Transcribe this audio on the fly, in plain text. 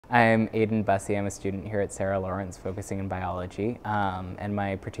I'm Aiden Bussey. I'm a student here at Sarah Lawrence focusing in biology, and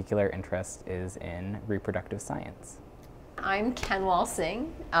my particular interest is in reproductive science. I'm Kanwal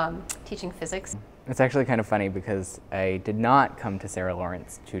Singh, teaching physics. It's actually kind of funny because I did not come to Sarah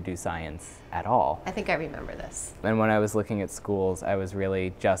Lawrence to do science at all. I think I remember this. And when I was looking at schools, I was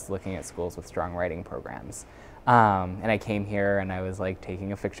really just looking at schools with strong writing programs. And I came here and I was like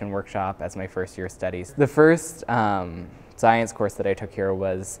taking a fiction workshop as my first year of studies. The first science course that I took here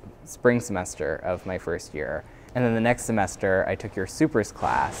was spring semester of my first year. And then the next semester, I took your supers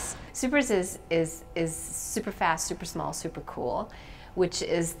class. Supers is super fast, super small, super cool, which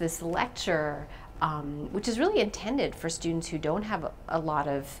is this lecture which is really intended for students who don't have a lot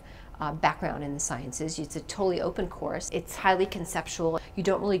of background in the sciences. It's a totally open course. It's highly conceptual. You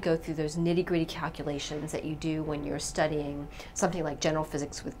don't really go through those nitty-gritty calculations that you do when you're studying something like general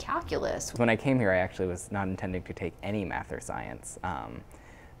physics with calculus. When I came here, I actually was not intending to take any math or science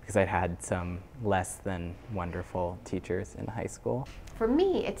because I'd had some less than wonderful teachers in high school. For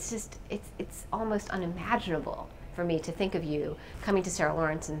me, it's almost unimaginable for me to think of you coming to Sarah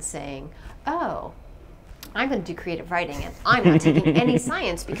Lawrence and saying, oh, I'm going to do creative writing and I'm not taking any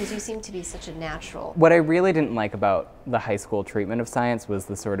science, because you seem to be such a natural. What I really didn't like about the high school treatment of science was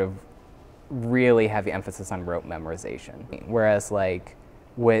the sort of really heavy emphasis on rote memorization. Whereas like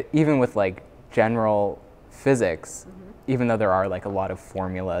even with like general physics, even though there are like a lot of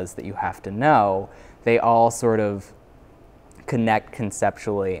formulas that you have to know, they all sort of connect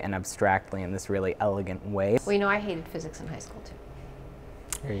conceptually and abstractly in this really elegant way. Well, you know, I hated physics in high school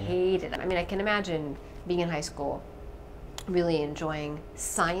too. Hated it. I mean, I can imagine being in high school really enjoying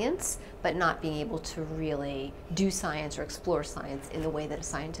science, but not being able to really do science or explore science in the way that a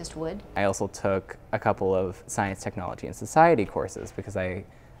scientist would. I also took a couple of science, technology, and society courses because I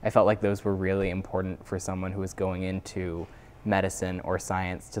felt like those were really important for someone who was going into medicine or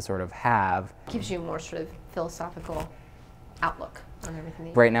science to sort of have. Gives you a more sort of philosophical outlook on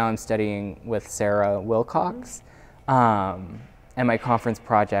everything. Right now I'm studying with Sarah Wilcox, and my conference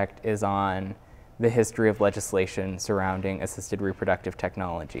project is on the history of legislation surrounding assisted reproductive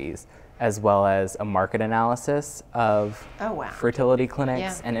technologies, as well as a market analysis of fertility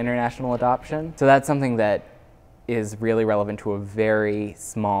clinics and international adoption. So that's something that is really relevant to a very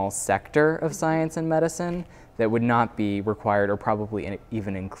small sector of science and medicine that would not be required or probably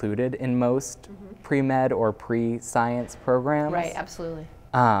even included in most pre-med or pre-science programs. Right, absolutely.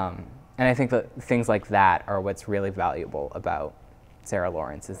 And I think that things like that are what's really valuable about Sarah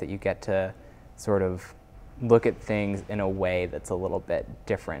Lawrence, is that you get to sort of look at things in a way that's a little bit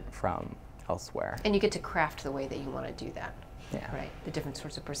different from elsewhere. And you get to craft the way that you want to do that. Yeah. Right, the different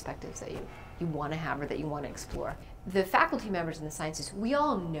sorts of perspectives that you want to have or that you want to explore. The faculty members in the sciences, we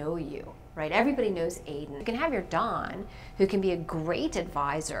all know you, right? Everybody knows Aiden. You can have your Don, who can be a great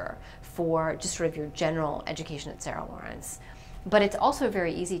advisor for just sort of your general education at Sarah Lawrence. But it's also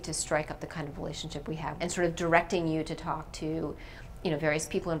very easy to strike up the kind of relationship we have and sort of directing you to talk to, you know, various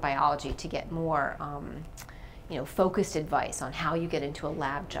people in biology to get more you know, focused advice on how you get into a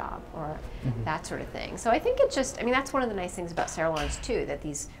lab job or that sort of thing. So I think it's just, I mean, that's one of the nice things about Sarah Lawrence too, that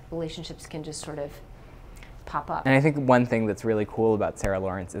these relationships can just sort of pop up. And I think one thing that's really cool about Sarah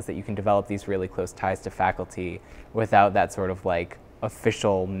Lawrence is that you can develop these really close ties to faculty without that sort of like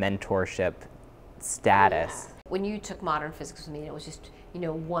official mentorship status. Yeah. When you took modern physics with me, it was just, you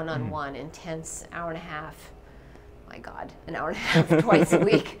know, one-on-one, intense hour and a half, my God, an hour and a half twice a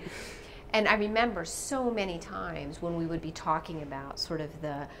week. And I remember so many times when we would be talking about sort of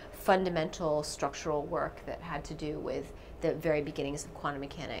the fundamental structural work that had to do with the very beginnings of quantum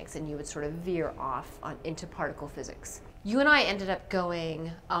mechanics, and you would sort of veer off into particle physics. You and I ended up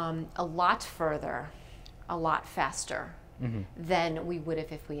going a lot further, a lot faster than we would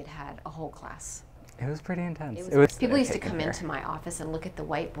have if we had had a whole class. It was pretty intense. People used to come into my office and look at the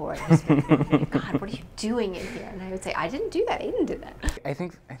whiteboard and say, oh my God, what are you doing in here? And I would say, I didn't do that, Aiden did that. I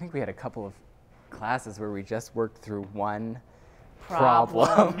think we had a couple of classes where we just worked through one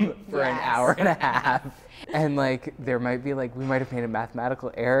problem for an hour and a half. And like, there might be like, we might have made a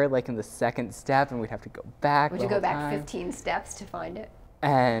mathematical error like in the second step and we'd have to go back. Would you go back 15 steps to find it?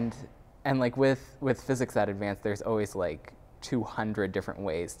 And like with physics that advanced, there's always like 200 different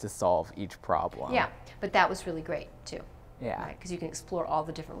ways to solve each problem. Yeah, but that was really great too. Yeah. Right, because you can explore all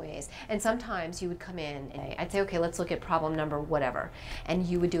the different ways. And sometimes you would come in and I'd say, okay, let's look at problem number whatever. And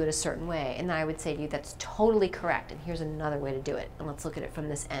you would do it a certain way. And then I would say to you, that's totally correct. And here's another way to do it. And let's look at it from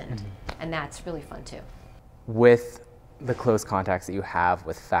this end. And that's really fun too. With the close contacts that you have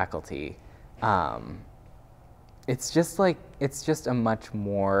with faculty, it's just a much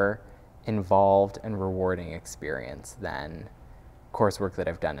more involved and rewarding experience than coursework that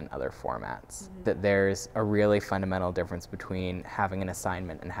I've done in other formats. That there's a really fundamental difference between having an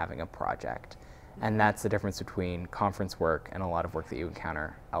assignment and having a project. And that's the difference between conference work and a lot of work that you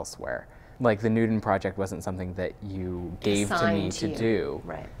encounter elsewhere. Like the Newton project wasn't something that you gave to me to do.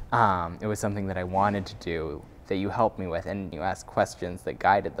 Right. It was something that I wanted to do, that you helped me with, and you asked questions that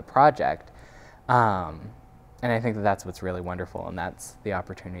guided the project. And I think that that's what's really wonderful, and that's the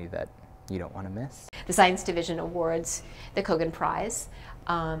opportunity that you don't want to miss. The Science Division awards the Kogan Prize,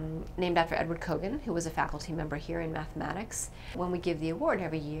 named after Edward Kogan, who was a faculty member here in mathematics. When we give the award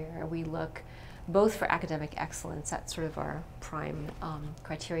every year, we look both for academic excellence, that's sort of our prime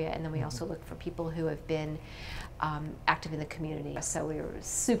criteria, and then we also look for people who have been active in the community. So we were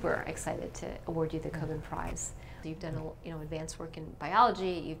super excited to award you the Kogan Prize. You've done advanced work in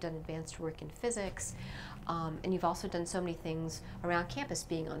biology, you've done advanced work in physics, and you've also done so many things around campus,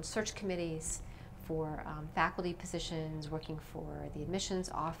 being on search committees for faculty positions, working for the admissions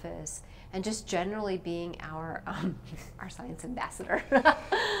office, and just generally being our science ambassador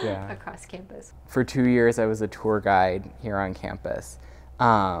across campus. For 2 years, I was a tour guide here on campus,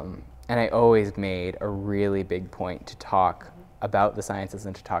 and I always made a really big point to talk about the sciences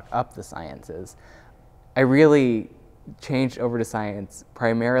and to talk up the sciences. I really changed over to science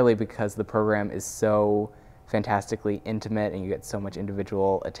primarily because the program is so fantastically intimate and you get so much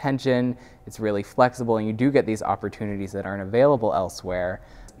individual attention. It's really flexible and you do get these opportunities that aren't available elsewhere.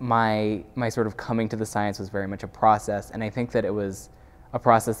 My sort of coming to the science was very much a process, and I think that it was a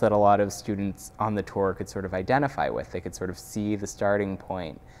process that a lot of students on the tour could sort of identify with. They could sort of see the starting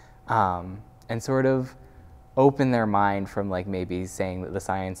point and sort of open their mind from like maybe saying that the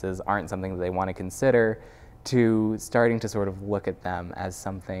sciences aren't something that they want to consider to starting to sort of look at them as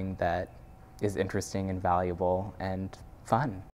something that is interesting and valuable and fun.